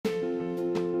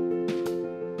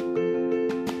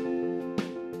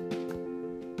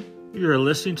You're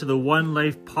listening to the One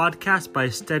Life podcast by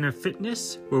Stenna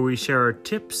Fitness, where we share our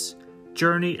tips,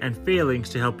 journey, and failings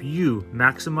to help you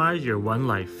maximize your one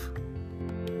life.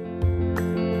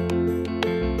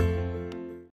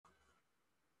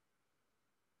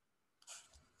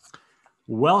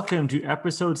 Welcome to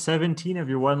episode 17 of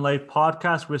your One Life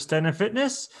podcast with Stenna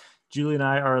Fitness. Julie and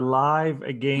I are live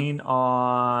again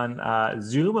on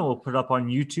Zoom, and we'll put it up on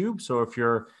YouTube. So if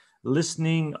you're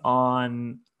listening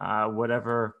on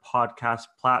whatever podcast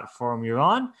platform you're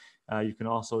on, you can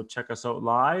also check us out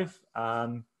live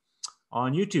on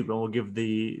YouTube, and we'll give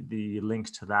the links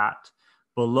to that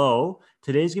below.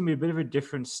 Today's going to be a bit of a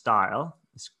different style.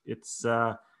 It's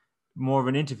more of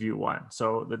an interview one.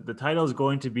 So the title is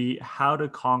going to be How to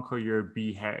Conquer Your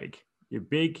BHAG, your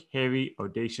big, hairy,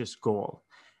 audacious goal.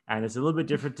 And it's a little bit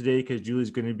different today because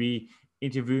Julie's going to be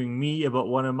interviewing me about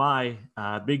one of my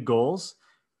big goals.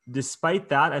 Despite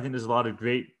that, I think there's a lot of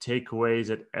great takeaways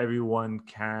that everyone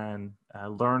can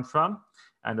learn from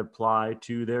and apply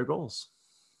to their goals.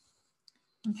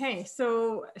 Okay,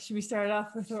 so should we start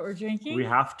off with what we're drinking? We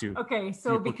have to. Okay,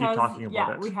 so People because keep talking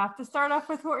about it. We have to start off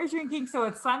with what we're drinking. So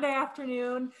it's Sunday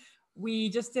afternoon. We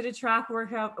just did a track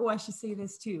workout. Oh, I should say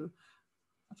this too.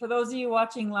 For those of you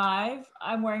watching live,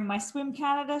 I'm wearing my Swim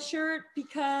Canada shirt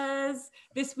because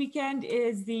this weekend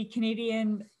is the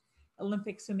Canadian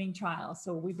Olympic swimming trial.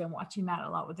 So we've been watching that a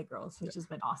lot with the girls, which has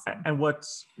been awesome. And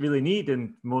what's really neat,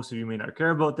 and most of you may not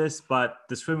care about this, but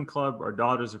the swim club our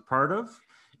daughters are part of,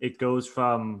 it goes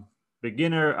from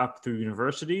beginner up through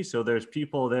university. So there's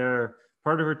people there,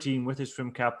 part of her team with her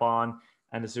swim cap on.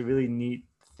 And it's a really neat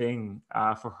thing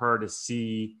for her to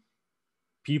see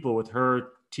people with her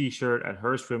t-shirt and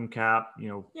her swim cap,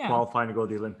 qualifying to go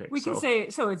to the Olympics. We can say,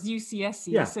 so it's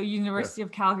UCSC, so University of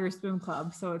Calgary Swim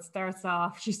Club. So it starts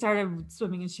off, she started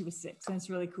swimming when she was 6, and it's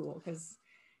really cool because,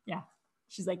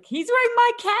 she's like, he's wearing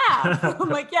my cap. I'm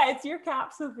like, yeah, it's your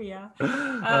cap, Sophia.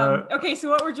 Okay, so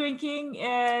what we're drinking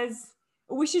is,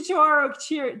 we should show our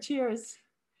cheers.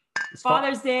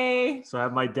 Father's Day. So I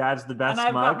have my dad's the best and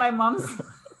I've mug. got my mom's.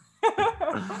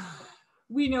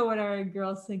 We know what our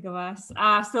girls think of us.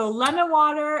 So lemon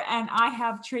water, and I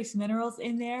have trace minerals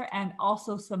in there, and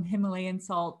also some Himalayan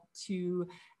salt to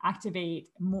activate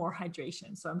more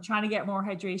hydration. So I'm trying to get more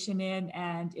hydration in.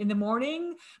 And in the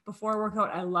morning before I work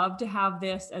out, I love to have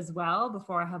this as well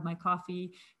before I have my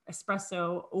coffee,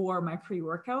 espresso, or my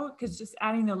pre-workout, because just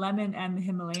adding the lemon and the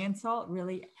Himalayan salt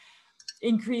really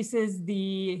increases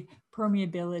the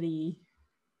permeability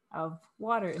of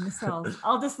water in the cells.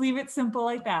 I'll just leave it simple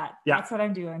like that. Yeah. That's what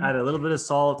I'm doing. Add a little bit of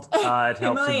salt. It helps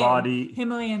your body.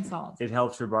 Himalayan salt. It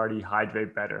helps your body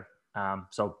hydrate better.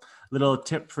 So little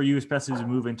tip for you, especially as you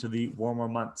move into the warmer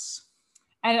months.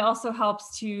 And it also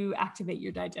helps to activate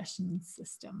your digestion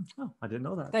system. Oh, I didn't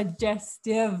know that.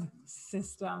 Digestive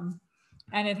system.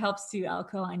 And it helps to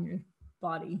alkaline your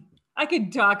body. I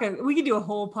could talk, we could do a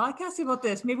whole podcast about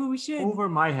this. Maybe we should. Over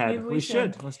my head. Maybe we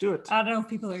should. Let's do it. I don't know if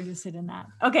people are interested in that.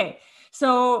 Okay.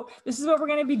 So this is what we're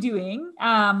going to be doing. So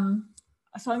I'm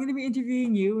going to be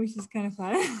interviewing you, which is kind of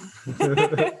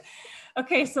fun.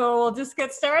 Okay. So we'll just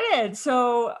get started.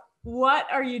 So what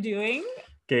are you doing?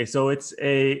 Okay. So it's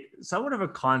somewhat of a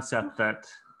concept that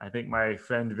I think my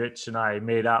friend Rich and I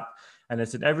made up, and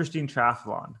it's an Everesting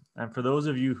triathlon. And for those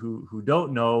of you who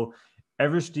don't know,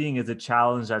 Everesting is a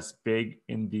challenge that's big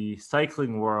in the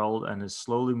cycling world and is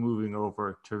slowly moving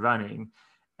over to running.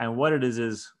 And what it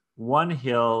is one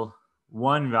hill,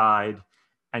 one ride,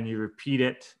 and you repeat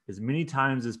it as many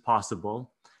times as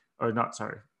possible,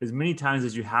 as many times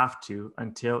as you have to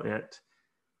until it.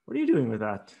 What are you doing with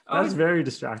that? That's very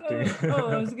distracting.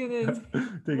 I was going to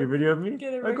take a video of me.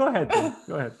 Go ahead.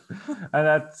 Go ahead. And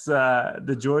that's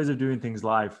the joys of doing things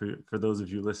live for those of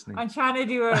you listening. I'm trying to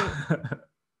do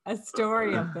a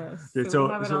story of this. Okay, so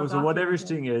what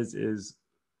Everesting is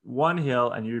one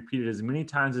hill, and you repeat it as many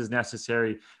times as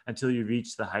necessary until you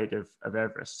reach the height of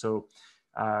Everest. So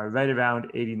right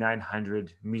around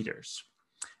 8,900 meters.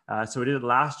 So I did it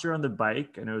last year on the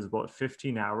bike, and it was about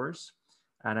 15 hours.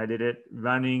 And I did it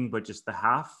running, but just the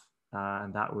half.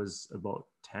 And that was about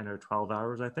 10 or 12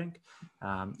 hours, I think.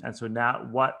 And so now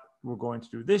what we're going to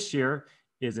do this year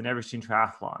is an Everesting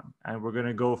triathlon. And we're going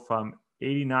to go from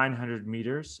 8,900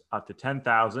 meters up to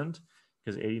 10,000,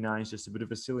 because 89 is just a bit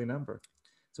of a silly number.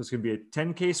 So it's going to be a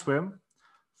 10K swim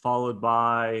followed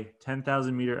by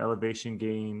 10,000 meter elevation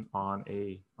gain on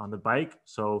the bike.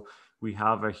 So we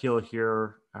have a hill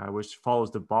here, which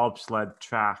follows the bobsled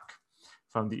track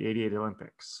from the 88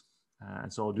 Olympics.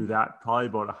 And so I'll do that probably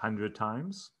about 100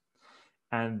 times.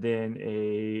 And then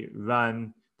a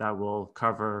run that will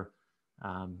cover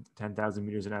 10,000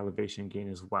 meters in elevation gain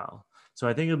as well. So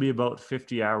I think it'll be about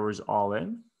 50 hours all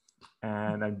in.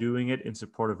 And I'm doing it in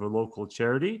support of a local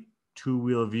charity, Two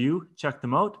Wheel View. Check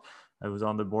them out. I was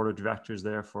on the board of directors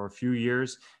there for a few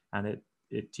years, and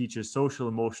it teaches social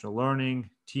emotional learning,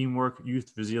 teamwork,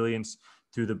 youth resilience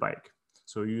through the bike.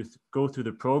 So youth go through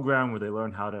the program where they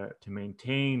learn how to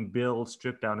maintain, build,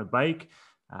 strip down a bike.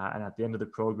 And at the end of the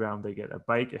program, they get a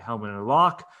bike, a helmet, and a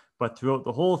lock. But throughout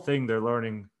the whole thing, they're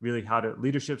learning really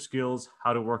leadership skills,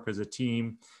 how to work as a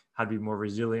team, how to be more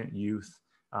resilient youth.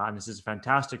 And this is a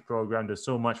fantastic program. Does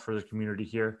so much for the community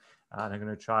here. And I'm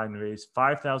going to try and raise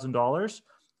 $5,000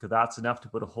 because that's enough to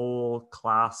put a whole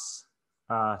class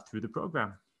through the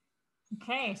program.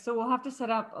 Okay, so we'll have to set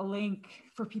up a link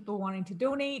for people wanting to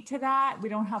donate to that. We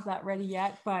don't have that ready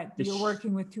yet, but you're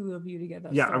working with Two of You to get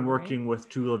that started, I'm working with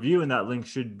Two of You, and that link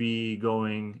should be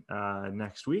going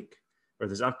next week or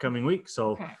this upcoming week.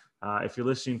 So if you're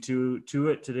listening to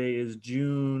it, today is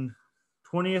June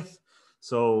 20th.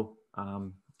 So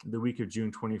the week of June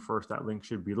 21st, that link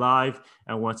should be live.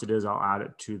 And once it is, I'll add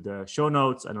it to the show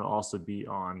notes, and it'll also be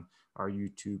on our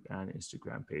YouTube and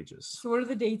Instagram pages. So what are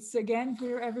the dates again for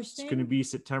your Everesting? It's going to be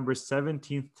September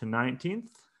 17th to 19th.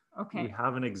 Okay. We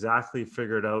haven't exactly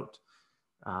figured out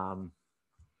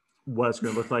what it's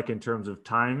going to look like in terms of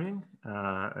timing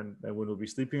and when we'll be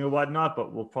sleeping or whatnot,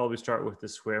 but we'll probably start with the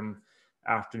swim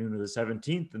afternoon of the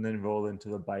 17th and then roll into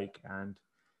the bike and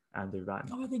the run.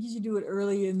 Oh, I think you should do it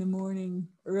early in the morning,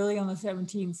 early on the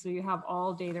 17th, so you have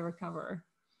all day to recover.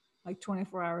 Like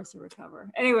 24 hours to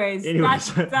recover. Anyways.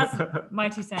 That's my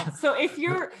 2 cents. So if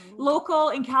you're local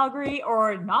in Calgary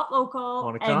or not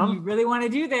local and you really want to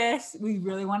do this, we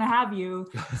really want to have you.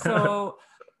 So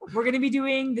we're going to be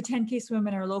doing the 10K swim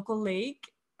in our local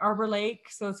lake, Arbor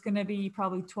Lake. So it's going to be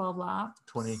probably 12 laps.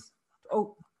 20.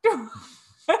 Oh,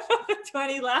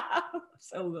 20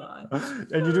 laps. Oh God.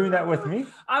 And you're doing that with me?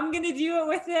 I'm going to do it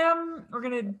with him.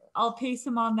 I'll pace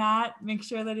him on that, make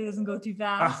sure that he doesn't go too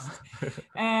fast.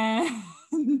 And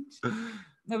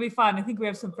it'll be fun. I think we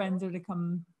have some friends there to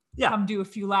come do a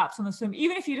few laps on the swim.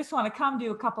 Even if you just want to come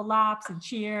do a couple laps and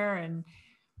cheer and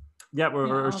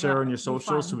we're sharing your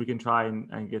socials so we can try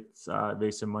and get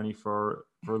raise some money for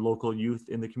local youth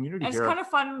in the community. And it's kind of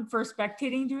fun for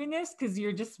spectating doing this because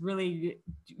you're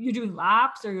doing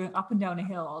laps or you're up and down a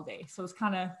hill all day. So it's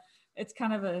kind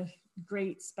of a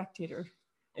great spectator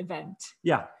event.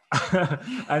 Yeah.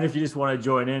 And if you just want to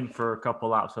join in for a couple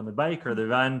laps on the bike or the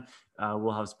run,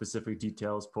 we'll have specific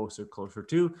details posted closer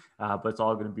to, but it's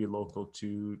all going to be local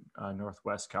to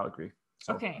Northwest Calgary.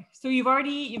 So. Okay, so you've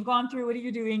gone through what are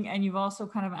you doing, and you've also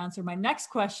kind of answered my next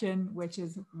question, which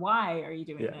is why are you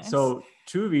doing this? So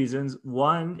 2 reasons.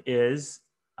 One is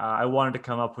I wanted to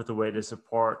come up with a way to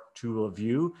support Two of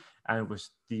You, and with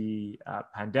the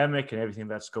pandemic and everything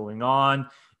that's going on,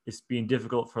 it's been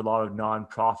difficult for a lot of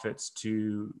nonprofits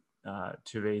to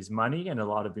raise money, and a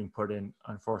lot have been put in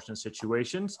unfortunate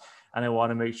situations. And I want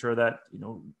to make sure that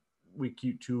we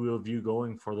keep Two of You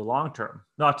going for the long term.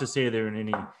 Not to say they're in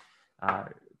any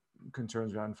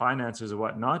concerns around finances or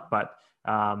whatnot, but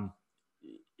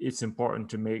it's important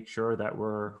to make sure that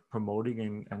we're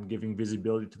promoting and giving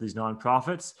visibility to these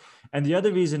nonprofits. And the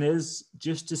other reason is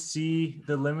just to see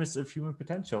the limits of human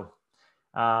potential.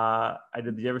 I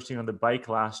did the Everesting on the bike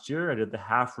last year. I did the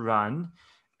half run,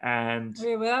 and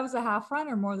wait, well, that was a half run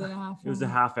or more than a half run? It was a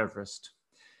half Everest.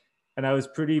 And I was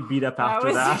pretty beat up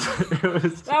after that.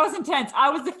 That was intense. I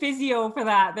was the physio for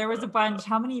that. There was a bunch.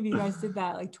 How many of you guys did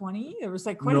that? Like 20? There was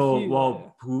like quite a few.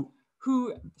 Well,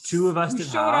 two of us did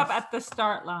showed half. up at the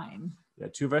start line. Yeah,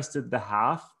 2 of us did the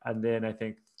half, and then I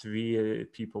think 3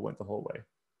 people went the whole way.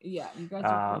 Yeah, you guys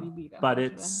are pretty beat up. But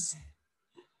it's,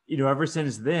 ever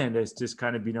since then, it's just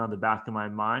kind of been on the back of my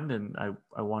mind, and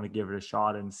I want to give it a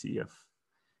shot and see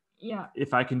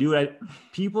if I can do it.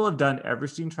 People have done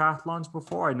Everesting triathlons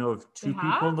before. I know of 2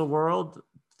 people in the world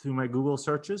through my Google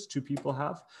searches. 2 people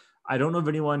have. I don't know of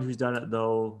anyone who's done it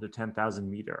though, the 10,000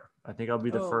 meter. I think I'll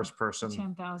be the first person,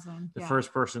 10,000,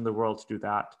 first person in the world to do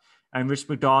that. And Rich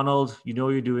McDonald,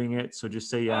 you're doing it. So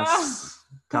just say yes.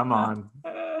 Come on.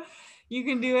 You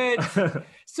can do it.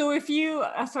 So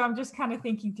so I'm just kind of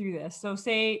thinking through this. So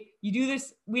say you do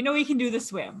this, we know you can do the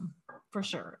swim. For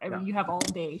sure. I mean, you have all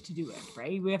day to do it,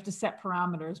 right? We have to set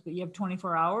parameters, but you have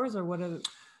 24 hours or what? I'm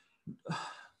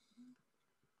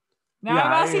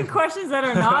asking questions that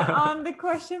are not on the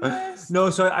question list. No,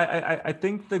 so I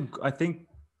think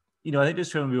this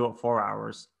swim will be about 4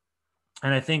 hours.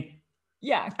 And I think.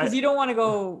 Yeah, because you don't want to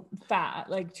go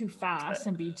too fast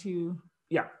and be too.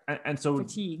 Yeah. And so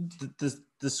fatigued.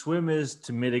 The swim is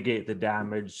to mitigate the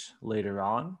damage later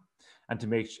on and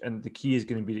and the key is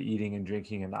going to be to eating and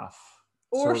drinking enough.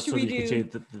 Or so should we you can do?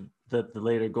 change the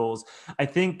later goals. I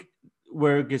think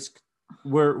where it gets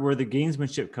where the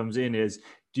gamesmanship comes in is,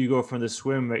 do you go from the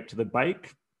swim right to the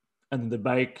bike, and the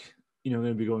bike, going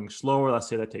to be going slower. Let's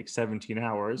say that takes 17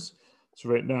 hours. So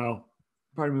right now,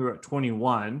 pardon me, we're at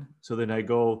 21. So then I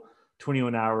go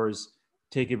 21 hours,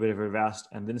 take a bit of a rest,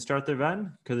 and then start the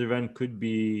run, because the run could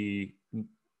be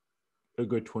a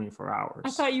good 24 hours.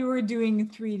 I thought you were doing a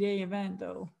 3-day event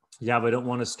though. Yeah, but I don't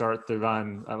want to start the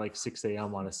run at like 6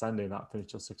 a.m. on a Sunday, not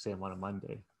finish till 6 a.m. on a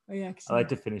Monday. Oh yeah. I like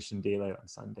to finish in daylight on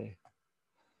Sunday.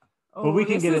 Oh, but we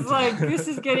can get into this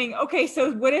is getting okay.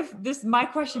 So what if this? My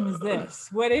question is this: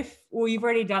 what if? Well, you've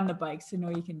already done the bike, so no,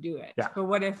 you can do it. Yeah. But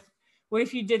what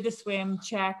if you did the swim,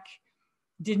 check,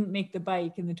 didn't make the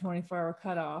bike in the 24-hour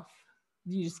cutoff?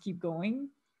 Do you just keep going,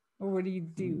 or what do you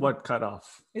do? What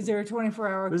cutoff? Is there a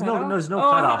 24-hour There's cutoff? there's no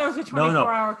cutoff. cutoff. I thought there was a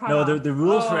 24-hour cutoff. No, the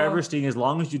rules for Everesting, as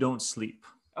long as you don't sleep.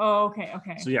 Oh,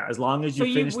 okay. So yeah, as long as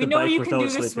you finish we the know bike you without can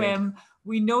do the sleeping. swim.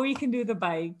 We know you can do the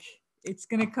bike. It's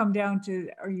gonna come down to,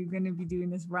 are you gonna be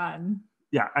doing this run?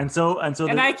 Yeah, and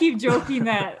I keep joking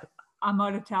that I'm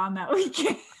out of town that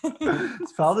weekend.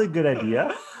 It's probably a good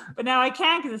idea. But now I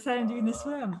can't, because I said I'm doing the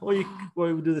swim. Well,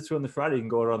 we do the swim on the Friday. You can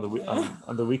go around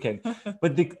on the weekend.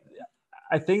 But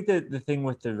I think that the thing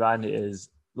with the run is,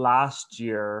 last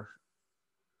year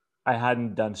I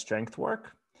hadn't done strength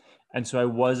work, and so I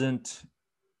wasn't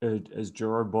as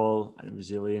durable and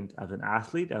resilient as an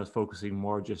athlete. I was focusing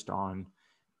more just on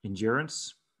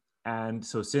endurance. And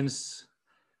so since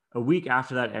a week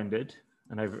after that ended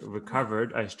and I've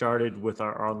recovered, I started with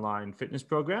our online fitness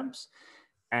programs,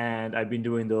 and I've been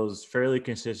doing those fairly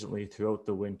consistently throughout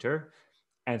the winter.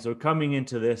 And so coming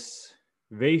into this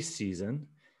race season,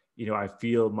 I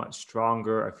feel much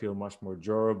stronger. I feel much more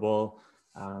durable.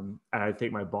 And I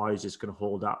think my body's just going to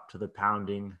hold up to the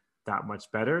pounding that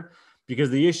much better,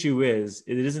 because the issue is,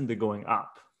 it isn't the going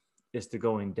up, it's the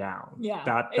going down. Yeah,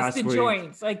 that's the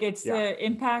joints. The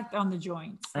impact on the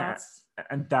joints. That's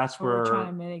what we're trying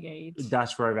to mitigate.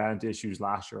 That's where I ran into issues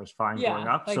last year. I was fine going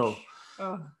up. So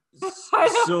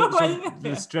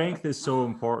the strength is so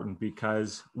important,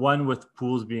 because one, with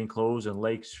pools being closed and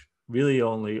lakes really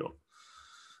only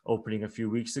opening a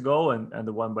few weeks ago, and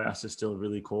the one by us is still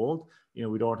really cold.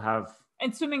 We don't have.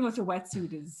 And swimming with a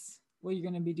wetsuit is, well, you're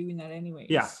going to be doing that anyways.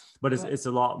 Yeah, but it's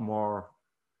a lot more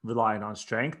relying on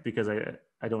strength, because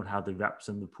I don't have the reps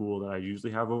in the pool that I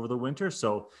usually have over the winter.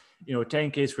 So,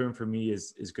 10K swim for me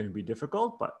is going to be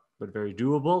difficult, but very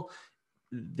doable.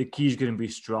 The key is going to be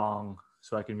strong,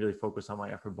 so I can really focus on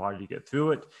my upper body to get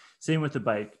through it. Same with the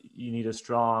bike. You need a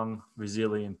strong,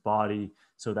 resilient body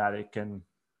so that it can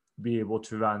be able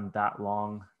to run that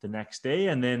long the next day.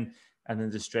 And then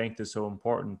the strength is so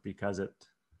important, because I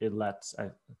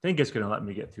think it's going to let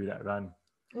me get through that run.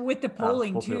 With the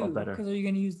pulling too, because are you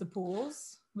going to use the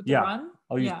pulls with the run?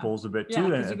 I'll use pulls a bit too.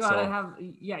 Because you got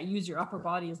to use your upper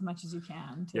body as much as you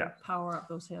can to power up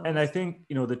those hills. And I think,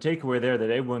 the takeaway there that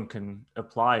everyone can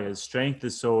apply is, strength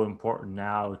is so important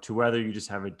now, to whether you just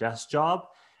have a desk job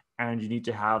and you need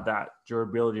to have that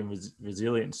durability and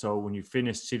resilience. So when you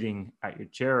finish sitting at your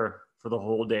chair for the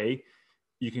whole day,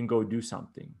 you can go do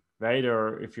something, right?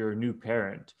 Or if you're a new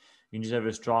parent, you just have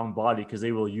a strong body, because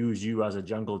they will use you as a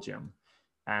jungle gym.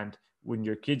 And when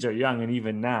your kids are young, and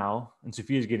even now, and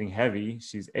Sophia's getting heavy,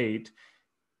 she's 8,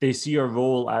 they see your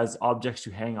role as objects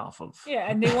to hang off of. Yeah,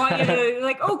 and they want you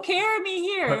to carry me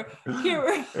here, give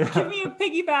me a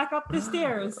piggyback up the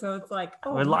stairs. So it's like,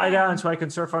 lie down so I can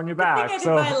surf on your back. I did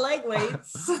my leg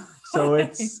weights. So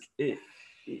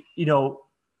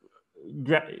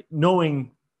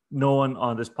knowing no one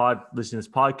on listening to this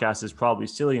podcast is probably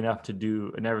silly enough to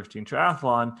do an Everesting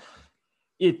triathlon.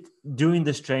 Doing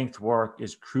the strength work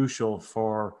is crucial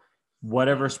for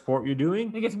whatever sport you're doing.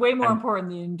 I think it's way more important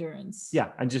than the endurance. Yeah,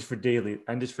 and just for daily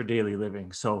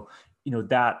living. So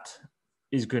that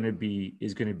is going to be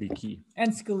key.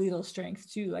 And skeletal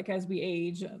strength too. As we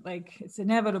age, it's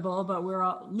inevitable, but we're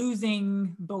all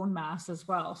losing bone mass as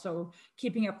well. So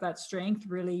keeping up that strength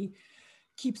really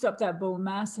keeps up that bone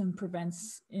mass and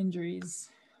prevents injuries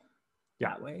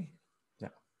that way. Yeah.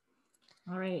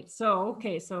 All right. So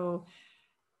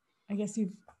I guess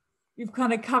you've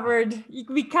kind of covered,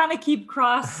 we kind of keep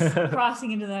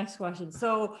crossing into the next question.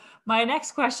 So my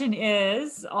next question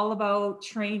is all about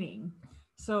training.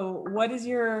 So what is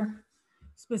your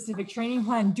specific training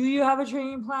plan? Do you have a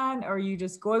training plan, or are you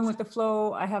just going with the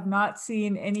flow? I have not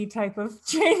seen any type of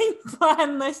training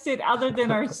plan listed other than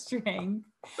our strength.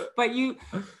 But you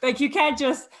can't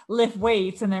just lift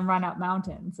weights and then run up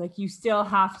mountains. You still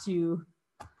have to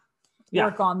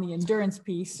work on the endurance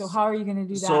piece. So how are you going to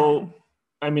do that? So,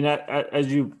 I mean, as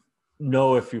you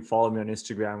know if you follow me on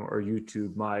Instagram or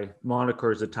YouTube, my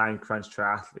moniker is a Time Crunch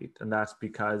Triathlete. And that's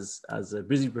because as a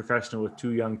busy professional with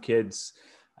 2 young kids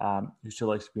who still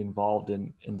likes to be involved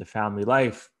in the family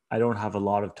life, I don't have a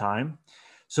lot of time.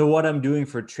 So what I'm doing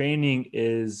for training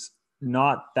is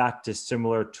not that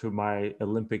dissimilar to my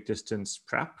Olympic distance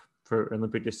prep for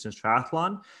Olympic distance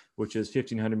triathlon, which is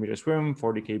 1,500 meter swim,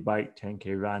 40K bike,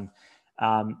 10K run.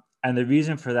 And the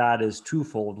reason for that is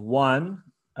twofold. One,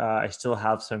 I still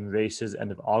have some races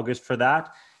end of August for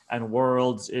that. And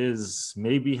Worlds is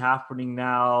maybe happening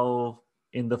now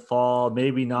in the fall,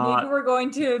 maybe not. Maybe we're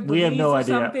going to We have no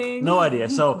idea. something. No idea.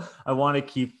 So I want to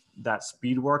keep that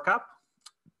speed work up.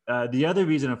 The other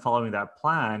reason I'm following that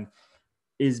plan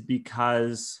is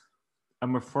because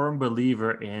I'm a firm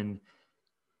believer in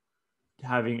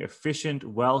having efficient,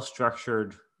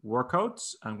 well-structured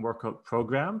workouts and workout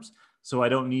programs. So I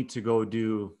don't need to go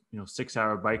do,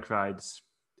 6-hour bike rides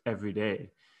every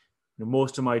day.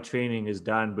 Most of my training is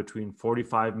done between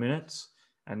 45 minutes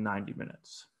and 90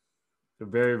 minutes. So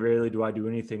very rarely do I do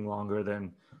anything longer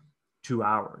than 2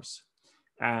 hours.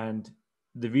 And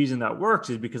the reason that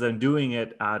works is because I'm doing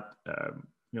it at,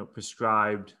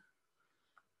 prescribed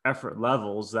effort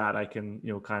levels that I can,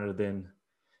 kind of then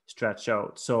stretch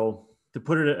out. So to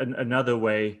put it another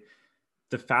way,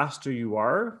 the faster you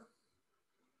are,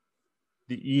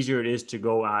 the easier it is to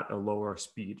go at a lower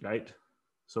speed, right?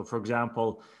 So for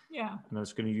example, and I'm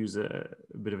just going to use a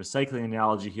bit of a cycling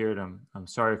analogy here, and I'm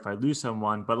sorry if I lose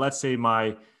someone, but let's say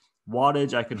my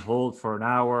wattage I can hold for an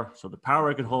hour. So the power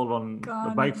I can hold on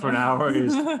the bike for an hour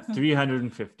is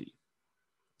 350.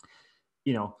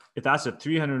 If that's at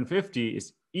 350,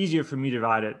 it's easier for me to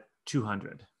ride at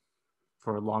 200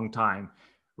 for a long time.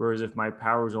 Whereas if my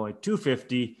power is only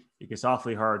 250, it gets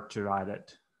awfully hard to ride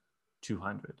at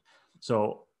 200.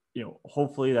 So,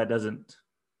 hopefully that doesn't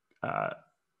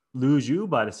lose you,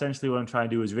 but essentially what I'm trying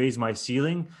to do is raise my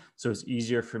ceiling so it's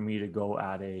easier for me to go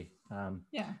at a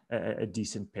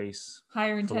decent pace.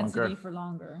 Higher intensity for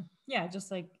longer. Yeah,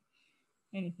 just like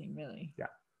anything really. Yeah.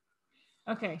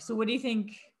 Okay, so what do you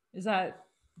think?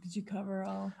 Did you cover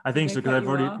all? I think so, because I've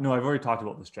already talked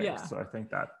about the strengths. Yeah. So I think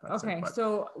that's okay. It,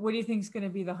 so what do you think is going to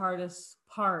be the hardest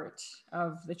part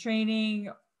of the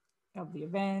training, of the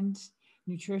event?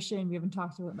 Nutrition, we haven't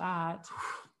talked about that.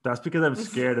 That's because I'm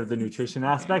scared of the nutrition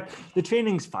aspect. The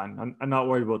training's fun. I'm not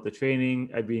worried about the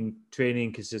training. I've been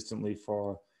training consistently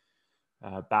for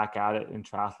back at it in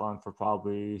triathlon for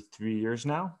probably 3 years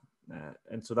now.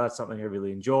 And so that's something I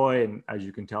really enjoy. And as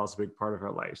you can tell, it's a big part of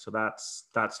our life. So that's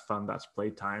fun. That's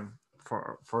playtime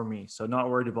for me. So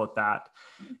not worried about that.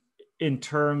 In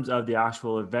terms of the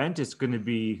actual event, it's going to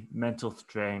be mental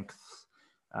strength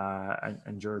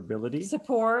and durability.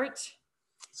 Support.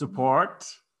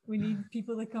 We need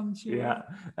people to come cheer.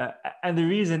 Yeah. And the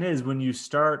reason is when you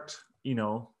start,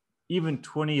 even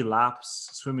 20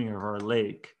 laps swimming over a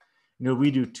lake,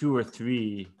 we do 2 or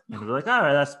 3 and we're like, all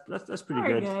right, that's pretty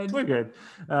good. We're good.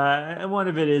 And one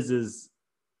of it is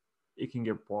it can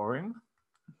get boring.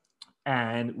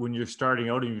 And when you're starting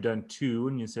out and you've done 2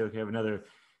 and you say, okay, I have another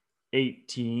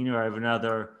 18 or I have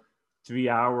another 3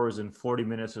 hours and 40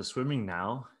 minutes of swimming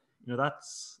now,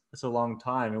 that's a long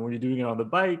time. And when you're doing it on the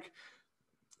bike,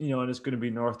 and it's going to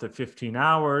be north of 15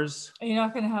 hours. Are you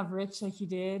not going to have Rich like you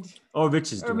did? Oh,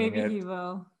 Rich is doing it. Or maybe he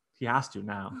will. He has to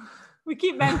now. We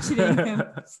keep mentioning him.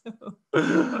 So.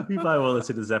 He probably will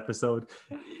listen to this episode.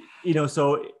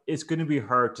 So it's going to be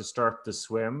hard to start the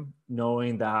swim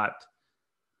knowing that,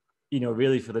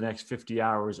 really for the next 50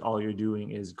 hours, all you're doing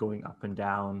is going up and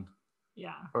down.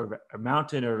 Yeah. Or a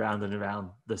mountain or around and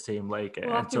around the same lake.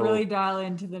 We'll have to really dial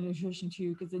into the nutrition too,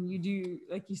 because then you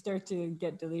start to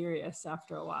get delirious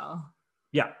after a while.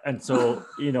 Yeah. And so,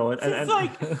 it's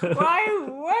like,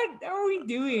 what are we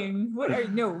doing? What are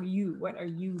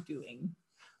you doing?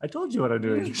 I told you what I'm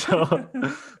doing. So,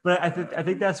 but I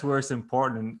think that's where it's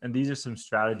important. And these are some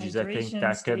strategies I think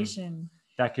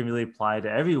that can really apply to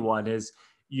everyone is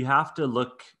you have to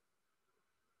look.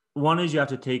 One is you have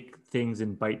to take things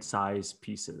in bite-sized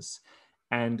pieces.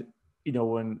 And,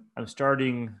 when I'm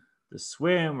starting the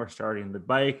swim or starting the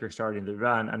bike or starting the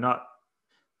run, I'm not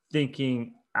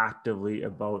thinking actively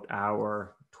about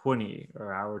hour 20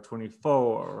 or hour 24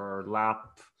 or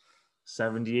lap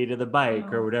 78 of the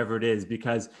bike or whatever it is,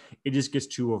 because it just gets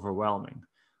too overwhelming.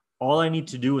 All I need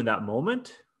to do in that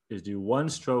moment is do 1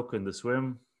 stroke in the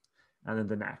swim and then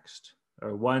the next,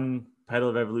 or 1 pedal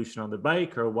of evolution on the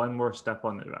bike or 1 more step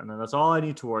on the run. And that's all I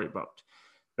need to worry about,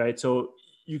 right? So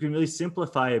you can really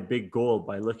simplify a big goal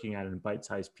by looking at it in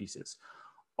bite-sized pieces.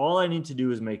 All I need to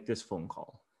do is make this phone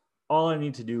call. All I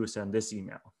need to do is send this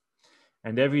email.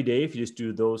 And every day, if you just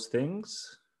do those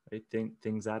things, I think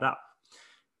things add up.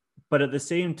 But at the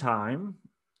same time,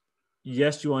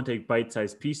 yes, you want to take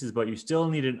bite-sized pieces, but you still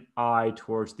need an eye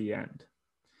towards the end.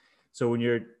 So when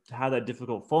you have that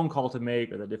difficult phone call to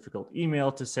make, or that difficult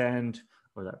email to send,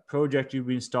 or that project you've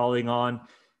been stalling on,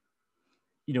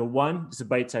 one, it's a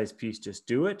bite-sized piece, just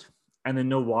do it, and then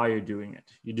know why you're doing it.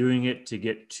 You're doing it to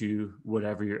get to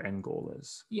whatever your end goal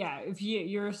is. Yeah, if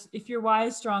your why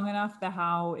is strong enough, the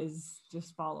how is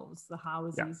just follows. The how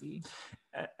is easy.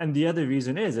 And the other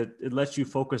reason is it lets you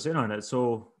focus in on it.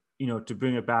 So, to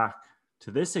bring it back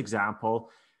to this example,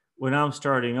 when I'm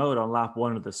starting out on lap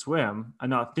 1 of the swim, I'm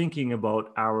not thinking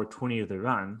about hour 20 of the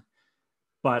run,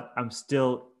 but I'm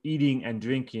still eating and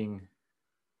drinking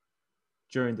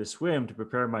during the swim to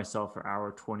prepare myself for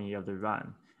hour 20 of the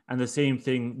run. And the same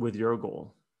thing with your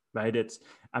goal, right?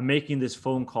 I'm making this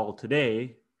phone call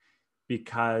today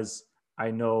because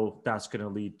I know that's going to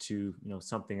lead to,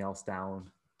 something else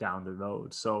down the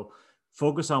road. So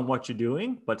focus on what you're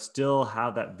doing, but still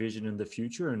have that vision in the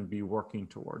future and be working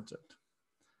towards it.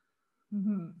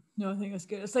 Mm-hmm. No, I think that's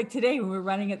good. It's like today when we were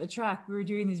running at the track, we were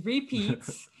doing these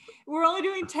repeats. We're only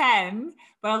doing 10,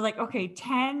 but I was like, okay,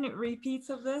 10 repeats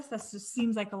of this. That just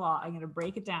seems like a lot. I'm going to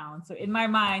break it down. So in my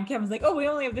mind, Kevin's like, oh, we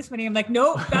only have this many. I'm like,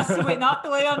 nope, that's not the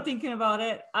way I'm thinking about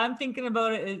it. I'm thinking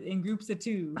about it in groups of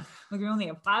 2. Like we only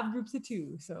have 5 groups of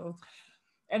 2. So,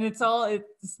 and it's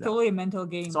totally a mental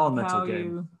game. It's all a mental how game.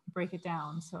 You break it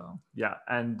down. So yeah.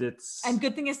 And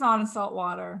good thing it's not in salt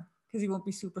water, because he won't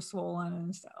be super swollen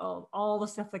and all the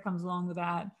stuff that comes along with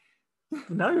that.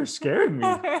 Now you're scaring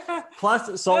me.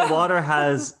 Plus, salt water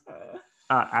has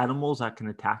animals that can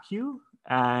attack you.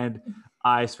 And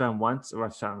I've swam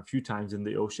a few times in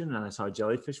the ocean, and I saw a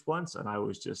jellyfish once, and I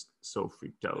was just so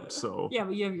freaked out. So yeah,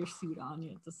 but you have your suit on.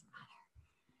 It doesn't matter.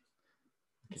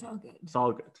 It's all good. It's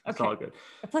all good. It's all good.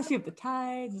 Plus you have the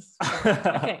tides.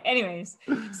 Okay. Anyways.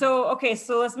 So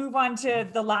let's move on to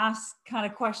the last kind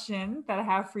of question that I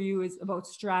have for you is about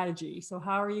strategy. So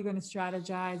how are you going to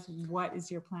strategize? What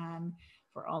is your plan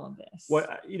for all of this? Well,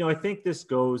 I think this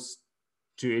goes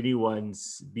to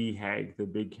anyone's BHAG, the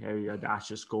big, hairy,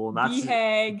 audacious goal. And that's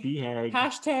BHAG.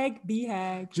 Hashtag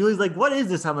BHAG. Julie's like, what is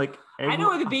this? I'm like, I know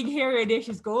what the big, hairy,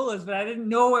 audacious goal is, but I didn't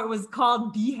know it was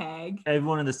called BHAG.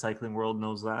 Everyone in the cycling world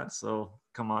knows that. So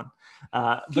come on.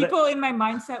 People in my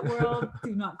mindset world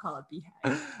do not call it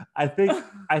BHAG.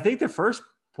 I think the first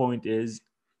point is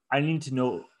I need to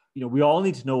know, we all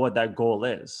need to know what that goal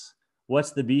is.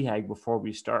 What's the BHAG before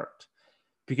we start?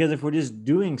 Because if we're just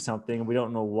doing something and we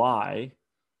don't know why,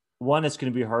 one, it's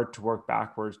going to be hard to work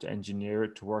backwards to engineer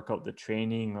it, to work out the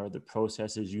training or the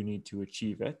processes you need to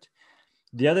achieve it.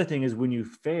 The other thing is when you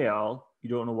fail, you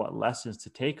don't know what lessons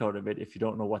to take out of it if you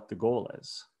don't know what the goal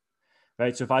is,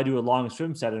 right? So if I do a long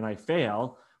swim set and I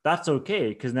fail, that's okay,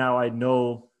 because now I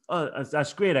know, oh,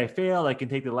 that's great. I failed. I can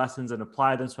take the lessons and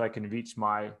apply them so I can reach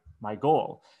my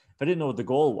goal. If I didn't know what the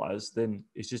goal was, then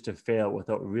it's just a fail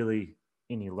without really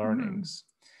any learnings.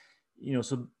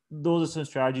 So those are some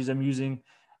strategies I'm using.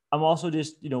 I'm also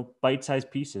just,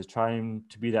 bite-sized pieces, trying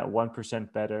to be that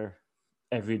 1% better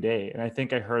every day. And I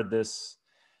think I heard this,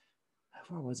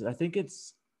 where was it? I think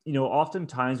it's,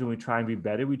 oftentimes when we try and be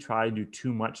better, we try and do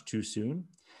too much too soon.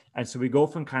 And so we go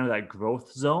from kind of that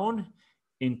growth zone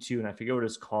into, and I forget what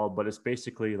it's called, but it's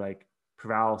basically like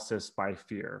paralysis by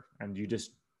fear. And you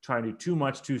just try and do too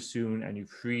much too soon, and you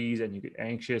freeze and you get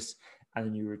anxious, and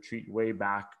then you retreat way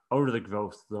back out of the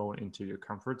growth zone into your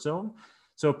comfort zone.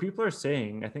 So people are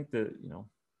saying, I think that,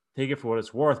 take it for what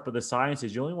it's worth, but the science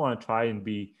is you only want to try and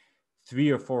be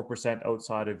 3 or 4%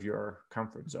 outside of your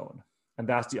comfort zone. And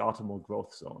that's the optimal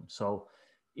growth zone. So,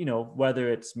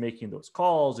 whether it's making those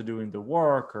calls or doing the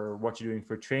work or what you're doing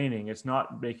for training, it's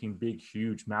not making big,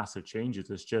 huge, massive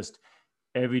changes. It's just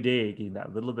every day getting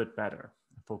that little bit better,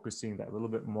 focusing that little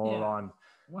bit more on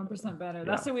 1% better.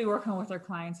 That's what we work on with our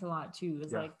clients a lot too.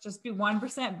 Is like, just be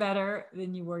 1% better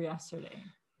than you were yesterday.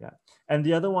 Yeah. And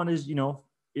the other one is,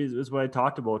 is what I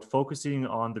talked about, focusing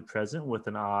on the present with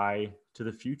an eye to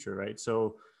the future, right?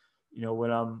 So,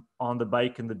 when I'm on the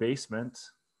bike in the basement,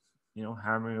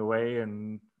 hammering away,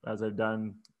 and as I've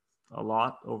done a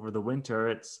lot over the winter,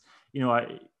 it's,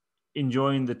 I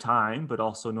enjoying the time, but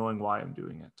also knowing why I'm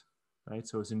doing it, right?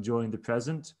 So it's enjoying the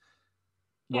present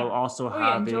while also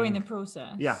enjoying the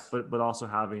process. Yeah. But also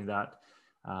having that,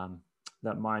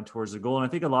 that mind towards the goal. And I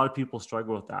think a lot of people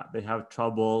struggle with that. They have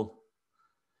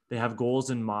goals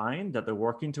in mind that they're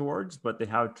working towards, but they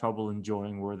have trouble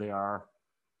enjoying where they are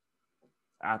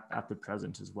at the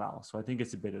present as well. So I think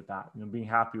it's a bit of that, being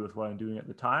happy with what I'm doing at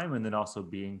the time, and then also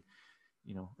being,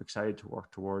 excited to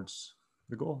work towards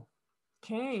the goal.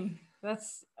 Okay.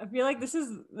 I feel like this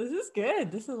is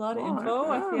good. This is a lot of info.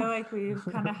 I feel like we've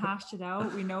kind of hashed it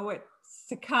out. We know what's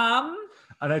to come.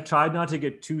 And I tried not to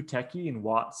get too techie in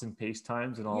watts and pace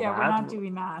times and all that. Yeah, we're not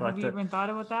doing that. But, have you even thought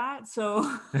about that?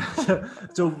 So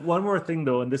so one more thing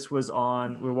though, and this was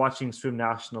we're watching Swim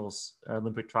Nationals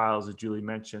Olympic trials, as Julie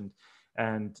mentioned,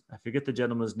 and I forget the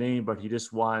gentleman's name, but he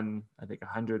just won, I think,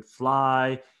 100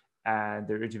 fly, and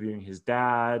they're interviewing his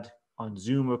dad on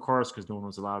Zoom, of course, because no one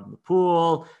was allowed in the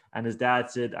pool. And his dad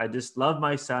said, I just love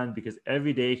my son because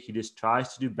every day he just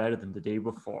tries to do better than the day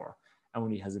before. And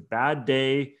when he has a bad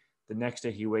day, the next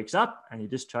day he wakes up and he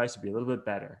just tries to be a little bit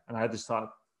better. And I just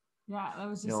thought, yeah, that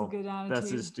was just a good attitude. That's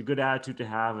just a good attitude to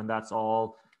have. And that's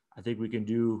all I think we can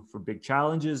do for big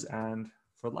challenges and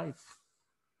for life.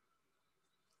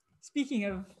 Speaking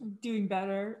of doing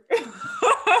better.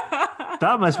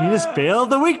 That must mean it's fail of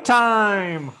the week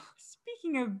time.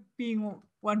 Speaking of being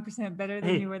 1% better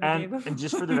than you were the day before. And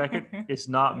just for the record, it's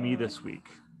not me this week.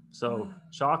 So,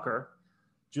 shocker.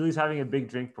 Julie's having a big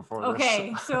drink before this.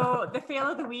 Okay, so the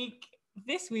fail of the week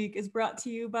this week is brought to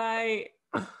you by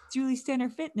Julie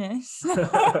Stenner Fitness.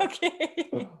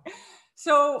 Okay.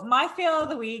 So my fail of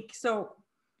the week. So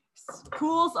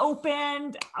pools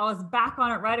opened. I was back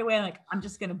on it right away. Like, I'm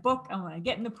just going to book. I'm going to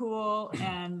get in the pool.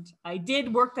 And I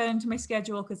did work that into my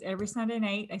schedule because every Sunday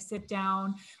night I sit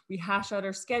down, we hash out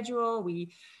our schedule.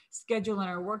 We schedule in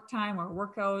our work time, our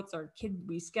workouts,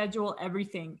 we schedule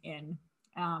everything in.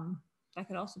 That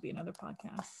could also be another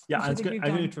podcast. Yeah, I'm going to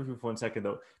interrupt you for 1 second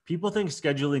though. People think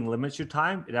scheduling limits your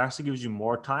time. It actually gives you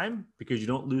more time because you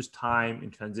don't lose time in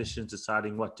transitions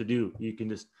deciding what to do. You can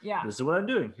just, this is what I'm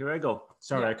doing. Here I go.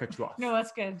 Sorry, I cut you off. No,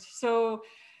 that's good. So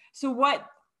what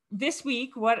this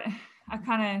week, what I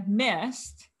kind of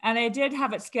missed, and I did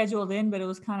have it scheduled in, but it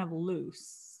was kind of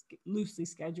loosely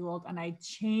scheduled, and I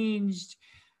changed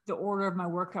the order of my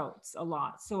workouts a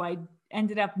lot. So I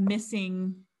ended up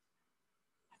missing,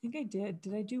 I think I did.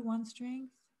 Did I do one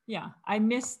strength? Yeah, I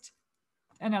missed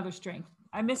another strength.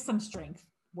 I missed some strength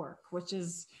work, which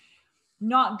is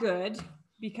not good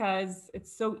because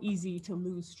it's so easy to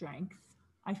lose strength.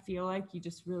 I feel like you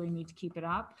just really need to keep it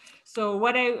up. So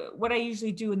what I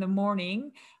usually do in the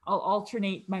morning, I'll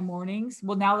alternate my mornings.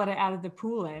 Well, now that I added the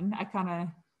pool in, I kind of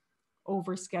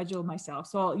overschedule myself.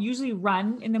 So I'll usually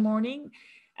run in the morning,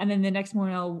 and then the next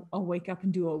morning I'll wake up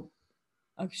and do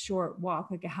a short walk,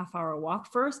 like a half-hour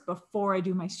walk first before I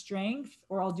do my strength,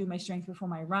 or I'll do my strength before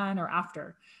my run or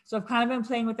after. So I've kind of been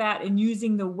playing with that and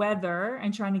using the weather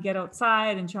and trying to get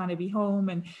outside and trying to be home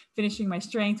and finishing my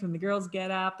strength when the girls get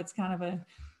up. It's kind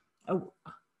of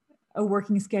a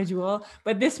working schedule.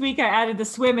 But this week I added the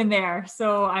swim in there,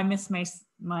 so I missed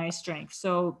my strength.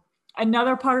 So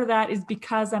another part of that is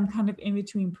because I'm kind of in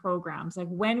between programs. Like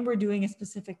when we're doing a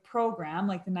specific program,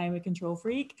 like the 9-Week Control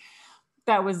Freak,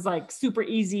 that was like super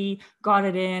easy, got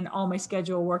it in, all my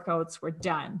schedule workouts were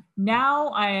done. Now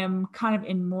I am kind of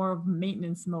in more of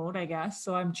maintenance mode, I guess.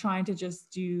 So I'm trying to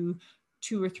just do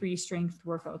 2 or 3 strength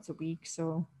workouts a week.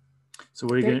 So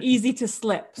what are you going easy to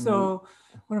slip. So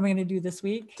what am I going to do this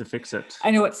week? To fix it.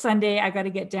 I know it's Sunday. I got to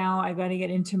get down. I got to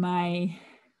get into my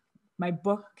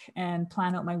book and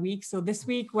plan out my week. So this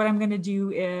week, what I'm going to do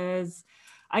is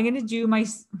I'm going to do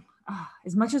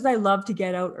as much as I love to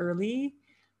get out early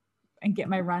and get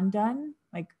my run done,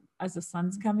 like as the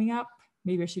sun's coming up,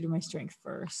 maybe I should do my strength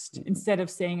first instead of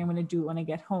saying I'm going to do it when I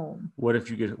get home. What if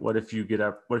you go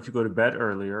to bed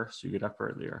earlier so you get up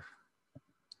earlier?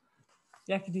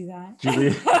 Yeah, I could do that. Julie,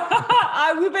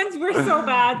 we're so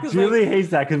bad. Julie hates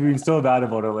that because we've been so bad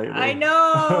about it lately. I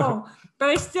know, but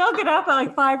I still get up at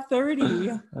like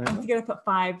 5:30. I have to get up at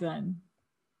 5 then.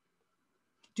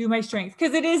 Do my strength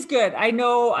because it is good. I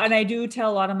know, and I do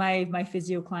tell a lot of my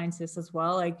physio clients this as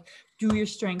well. Like, do your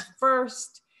strength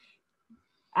first,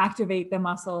 activate the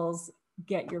muscles,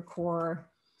 get your core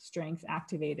strength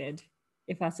activated.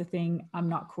 If that's a thing, I'm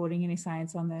not quoting any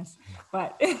science on this,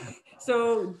 but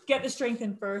so get the strength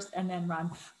in first and then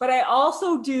run. But I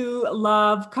also do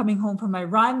love coming home from my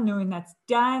run, knowing that's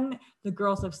done. The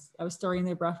girls are starting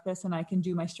their breakfast and I can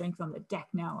do my strength on the deck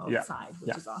now outside,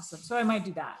 which is awesome. So I might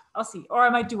do that. I'll see. Or I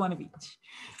might do one of each.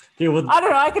 Yeah, well, I don't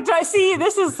know. I could try. See,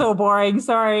 this is so boring.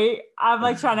 Sorry. I'm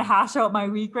like trying to hash out my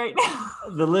week right now.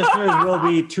 The listeners will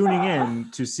be tuning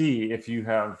in to see if you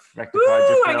have rectified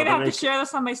your I'm going to have to share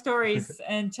this on my stories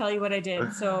and tell you what I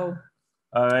did. So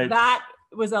all right. That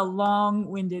was a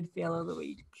long-winded fail of the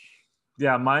week.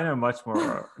 Yeah, mine are much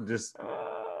more just,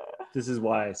 this is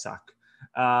why I suck.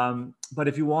 But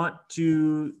if you want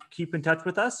to keep in touch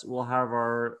with us, we'll have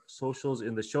our socials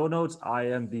in the show notes. I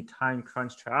am the Time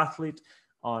Crunch Triathlete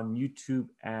on YouTube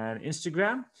and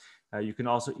Instagram. You can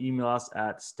also email us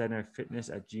at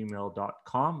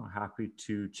stenerfitness@gmail.com. We're happy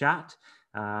to chat.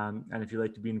 And if you'd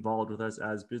like to be involved with us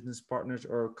as business partners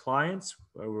or clients,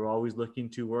 we're always looking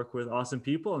to work with awesome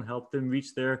people and help them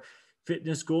reach their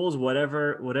fitness goals,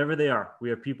 whatever they are. We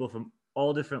have people from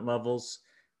all different levels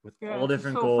with all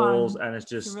different goals, and it's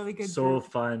just really good so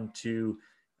group. fun to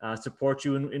support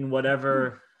you in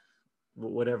whatever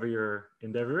your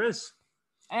endeavor is.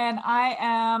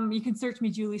 And you can search me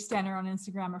Julie Stenner on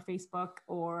Instagram or Facebook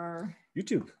or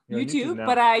YouTube. YouTube,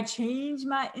 but I changed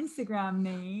my Instagram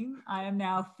name. I am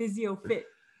now Physio Fit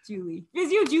Julie.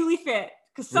 Physio Julie Fit.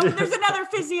 Because there's another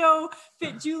Physio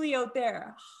Fit Julie out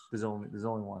there. There's only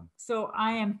one. So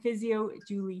I am Physio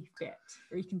Julie Fit,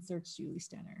 or you can search Julie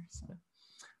Stenner. So.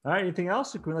 All right. Anything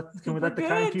else? Can we let the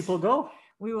kind people go?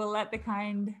 We will let the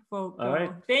kind folk go. All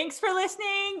right. Thanks for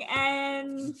listening,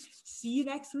 and see you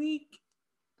next week.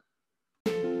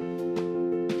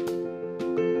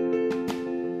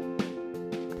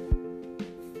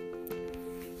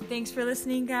 Thanks for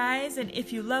listening, guys. And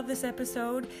if you love this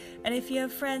episode, and if you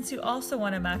have friends who also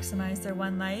want to maximize their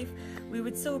one life, we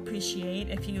would so appreciate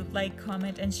if you like,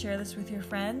 comment, and share this with your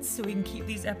friends so we can keep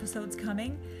these episodes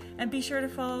coming. And be sure to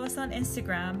follow us on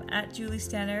Instagram at Julie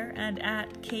Stenner and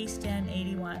at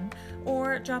KStan81,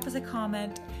 or drop us a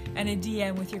comment and a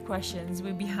DM with your questions.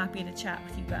 We'd be happy to chat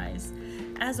with you guys.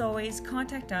 As always,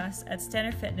 contact us at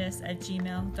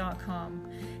stenerfitness@gmail.com.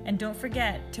 And don't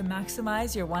forget to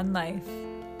maximize your one life.